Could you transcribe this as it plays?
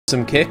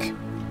some kick?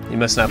 You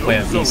must not play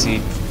on PC.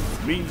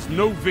 Means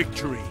no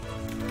victory.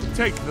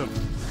 Take them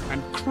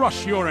and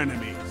crush your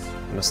enemies.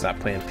 You must not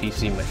play on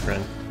PC, my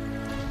friend.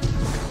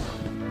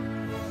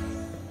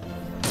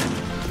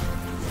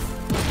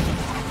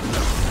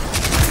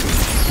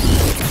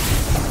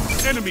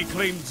 Enemy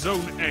claimed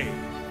Zone A.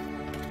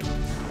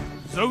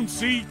 Zone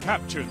C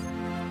captured.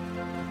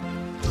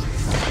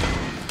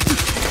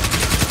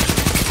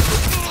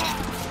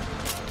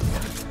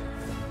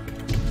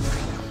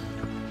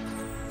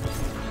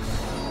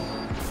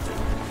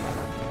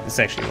 This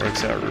actually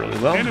works out really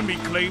well. Enemy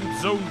claimed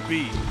Zone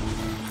B.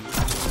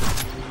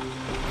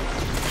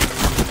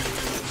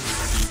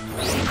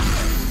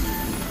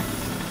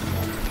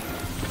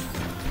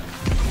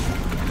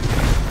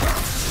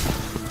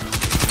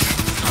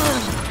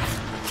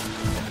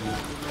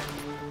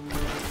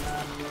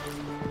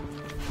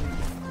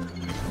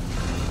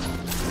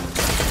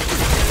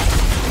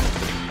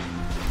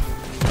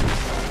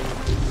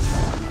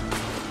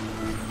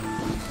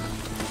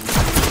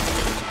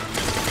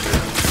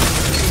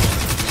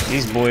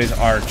 These boys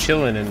are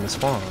chilling in the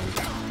spawn.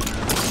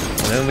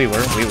 And then we were,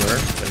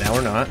 but now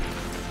we're not.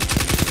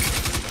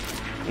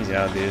 He's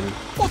out, dude.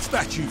 What's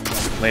that you?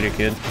 Later,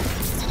 kid.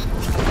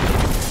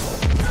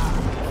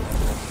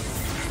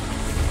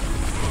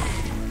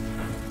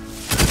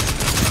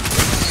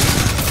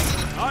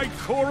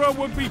 Ikora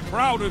would be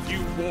proud of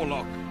you,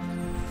 Warlock.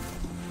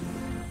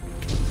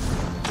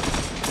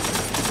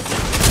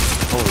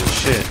 Holy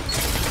shit.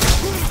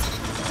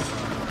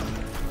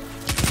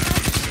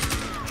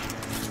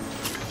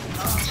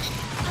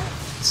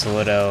 Slow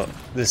it out.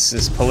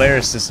 This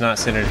Polaris does not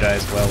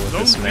synergize well with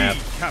this map.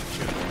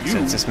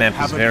 Since this map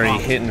is very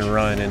hit and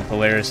run, and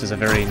Polaris is a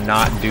very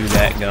not do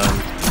that gun.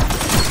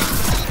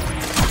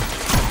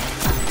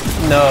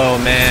 No,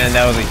 man,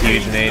 that was a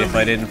huge nade if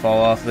I didn't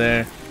fall off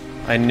there.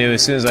 I knew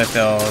as soon as I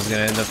fell I was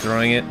gonna end up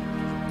throwing it.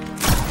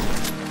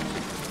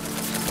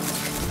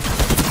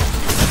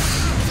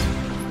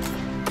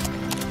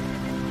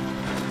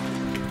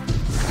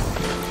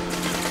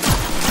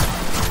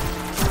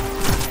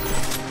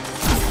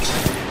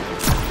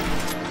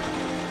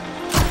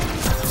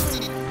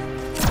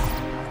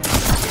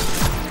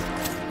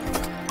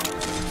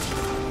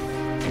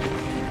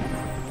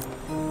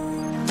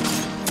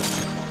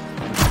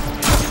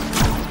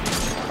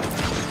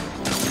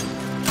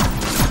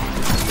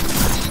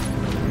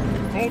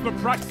 Call the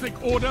Praxic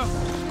Order,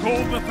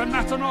 call the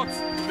Thanatonauts,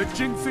 the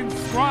Jinsen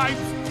Scribes,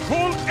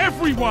 call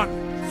everyone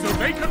so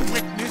they can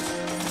witness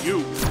you.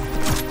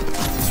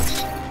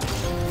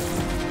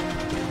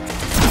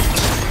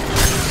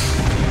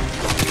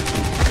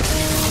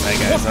 My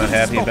guy's not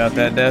happy about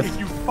that death. If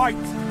you fight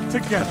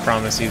together. I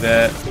promise you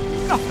that.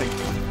 Nothing.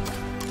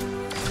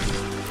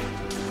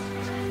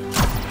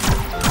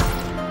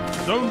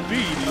 Zone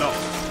B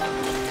lost.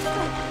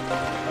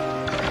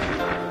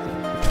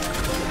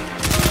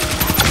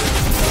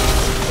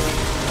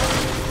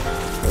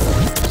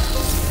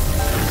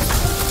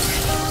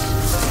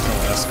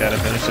 Gotta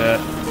finish that.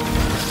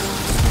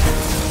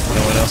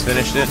 No one else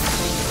finished it?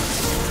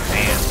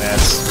 Man,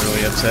 that's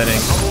really upsetting.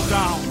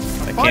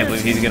 I can't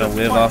believe he's gonna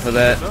live off of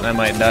that. I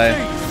might die.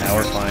 Nah,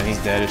 we're fine. He's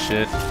dead as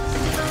shit.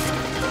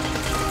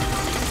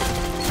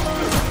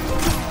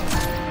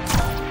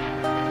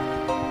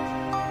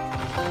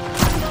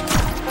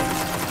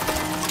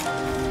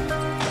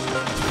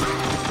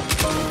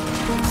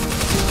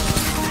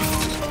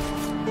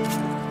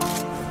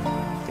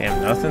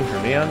 Damn, nothing for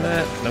me on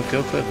that? No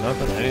kill clip,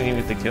 nothing? I didn't even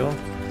get the kill?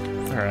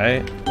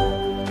 Alright.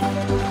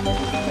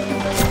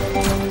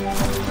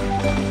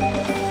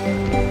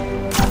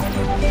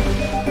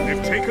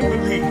 They've taken the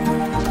lead.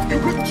 You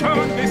could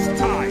turn this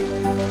tide.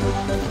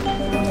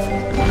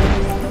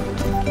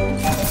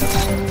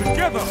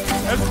 Together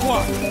as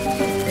one.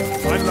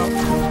 I love you.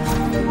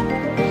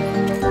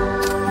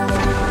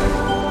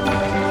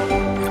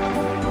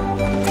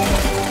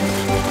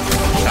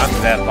 Shot to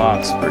that box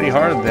pretty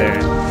hard there.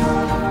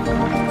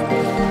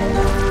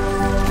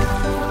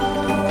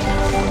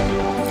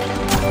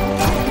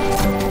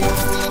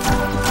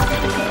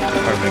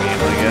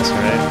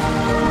 Right?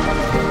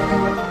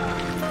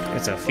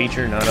 It's a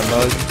feature, not a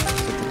bug,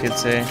 that's what the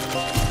kids say.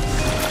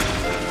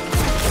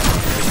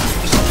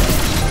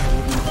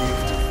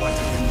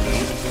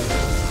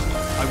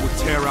 I would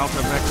tear out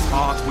a Vex's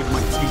heart with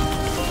my teeth.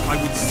 I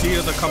would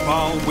sear the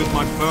Cabal with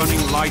my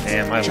burning light.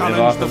 Damn, I live challenge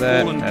off the of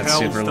that. fallen That's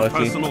Hells super to lucky.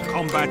 personal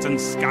combat and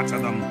scatter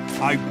them.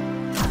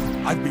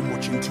 I've been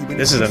watching too many.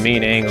 This is a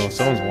mean angle. If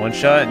someone's one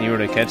shot and you were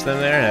to catch them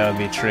there, that would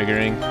be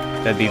triggering.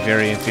 That'd be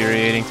very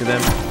infuriating to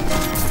them.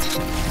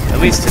 At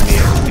least to me,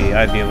 it would be.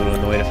 I'd be a little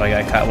annoyed if I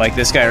got caught like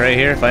this guy right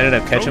here. If I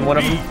ended up catching one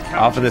of them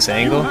off of this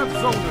angle.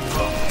 Oh,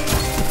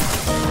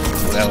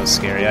 that was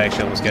scary. I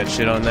actually almost got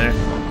shit on there.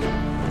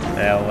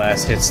 That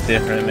last hit's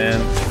different, man.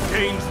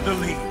 Gains the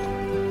lead.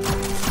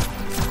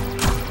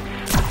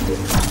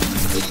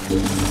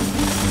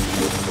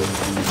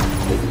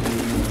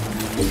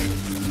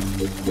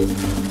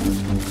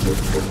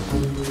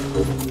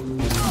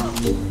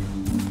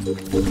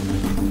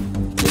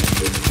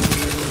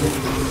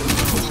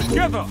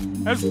 Together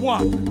as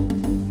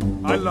one.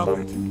 I love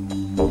it.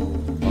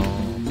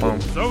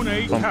 Zone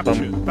A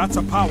captured. That's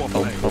a power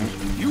play.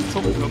 You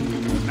took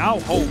them. Now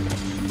hold.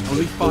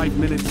 Only 5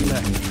 minutes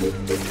left.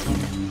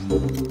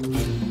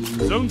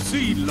 Zone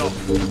C lost.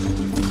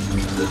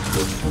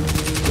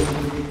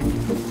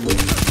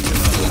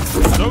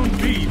 Zone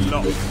B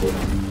lost.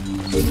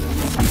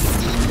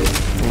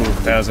 Ooh,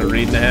 that was a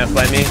read and a half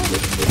by me.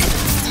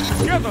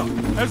 Together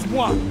as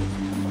one.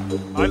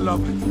 I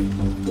love it.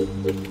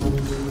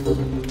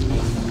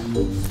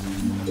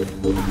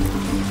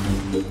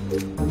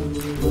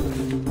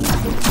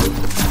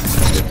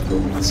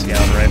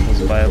 Scout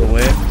rifles by the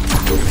way.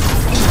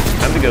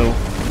 Time to go.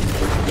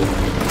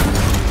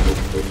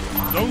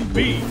 Zone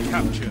B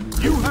captured.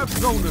 You have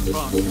zone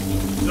advantage.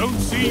 Zone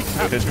C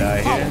captured. Could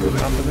die here.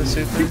 Off of the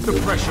super. Keep the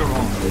pressure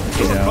on. He's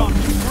Your out.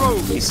 advantage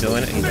grows. He's still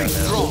in it. He's Stay out now.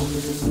 strong.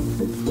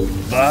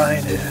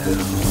 Bye now.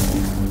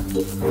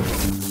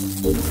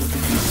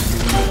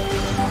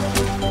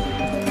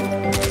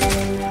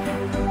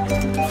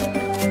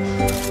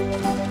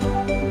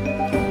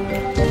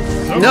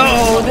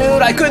 No,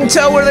 dude, I couldn't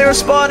tell where they were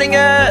spawning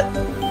at.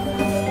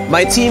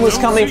 My team was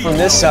coming from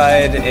this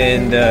side,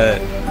 and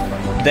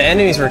the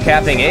enemies were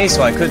capping A,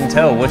 so I couldn't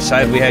tell which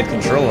side we had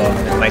control of.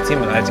 And my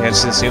team, I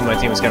just assumed my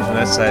team was coming from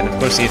that side. And of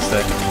course, he hits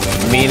the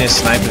meanest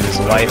snipe of his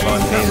life on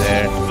me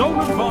there. Zone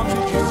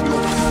advantage is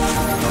yours.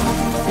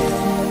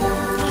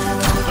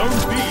 Zone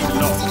B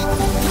lost.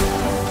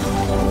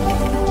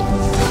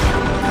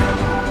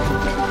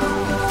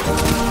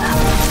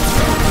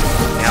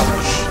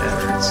 Ouch, that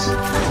hurts.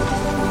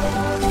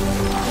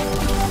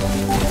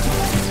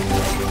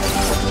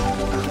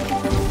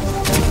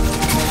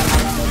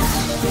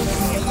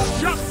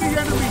 Shut the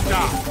enemy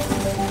down.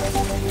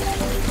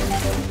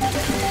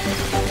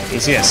 You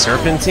see that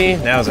serpentine?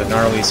 That was a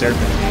gnarly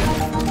serpentine.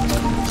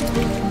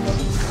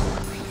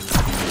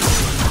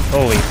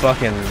 Holy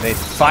fucking, they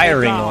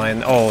firing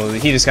line. Oh,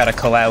 he just got a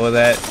collab with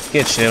that.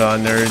 Get shit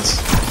on, nerds.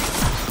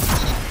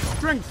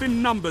 Strength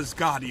in numbers,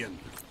 Guardian.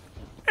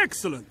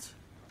 Excellent.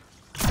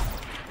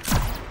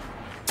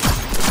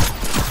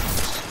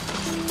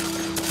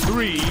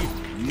 3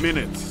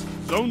 minutes.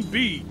 Zone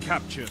B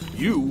captured.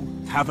 You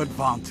have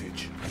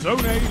advantage.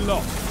 Zone A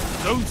lost.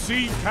 Zone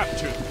C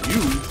captured.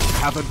 You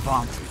have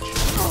advantage.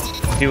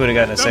 If he would have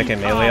gotten a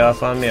second melee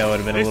off on me, I would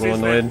have been a little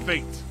annoyed.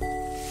 Fate.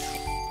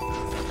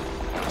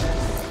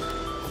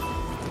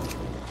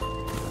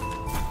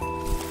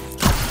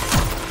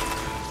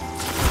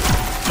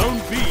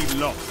 Zone B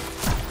lost.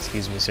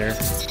 Excuse me, sir.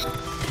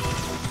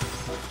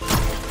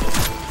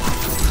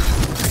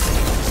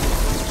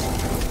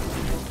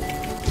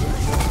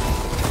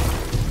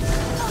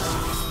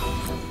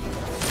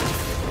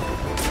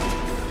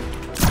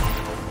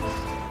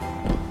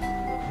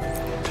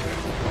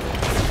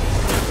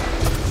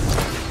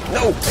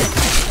 No!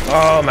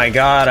 Oh my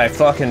god, I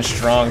fucking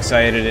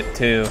strong-sighted it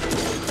too.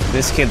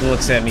 This kid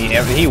looks at me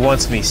he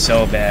wants me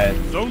so bad.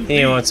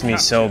 He wants me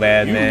so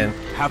bad, man.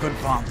 Have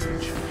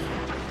advantage.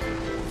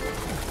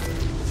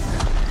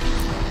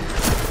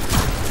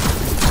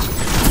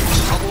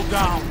 Double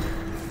down.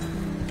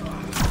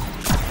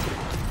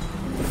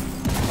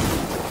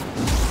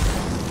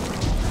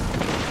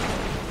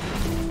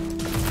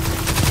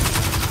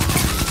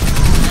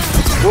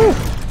 Woo!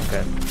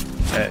 Okay.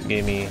 That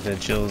gave me the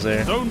chills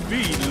there. Zone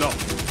B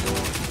lost.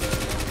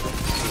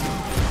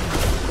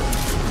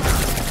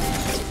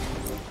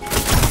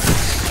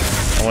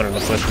 I want him to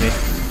push me.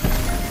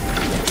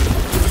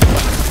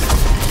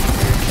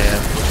 Can.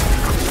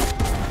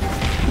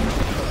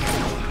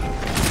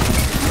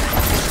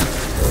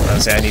 I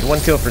would say I need 1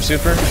 kill for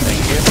super.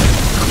 Thank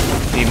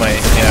you. He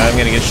might. Yeah, I'm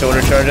gonna get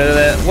shoulder charge out of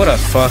that. What a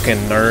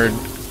fucking nerd.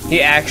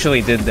 He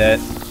actually did that.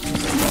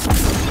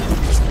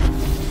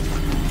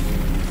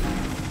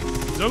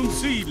 Zone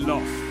C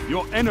lost.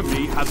 Your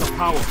enemy has a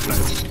power play.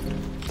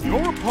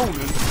 Your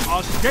opponents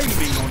are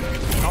gaining on you.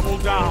 Double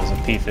down.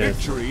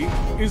 Victory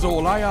is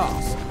all I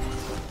ask.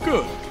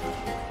 Good.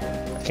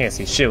 I can't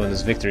see shit when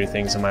this victory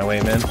thing's in my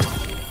way, man.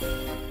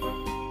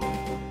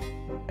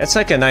 That's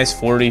like a nice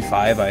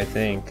 45, I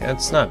think.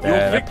 That's not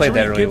bad. I played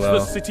that really well.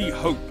 The city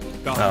hope,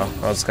 oh,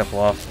 I'll just couple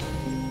off.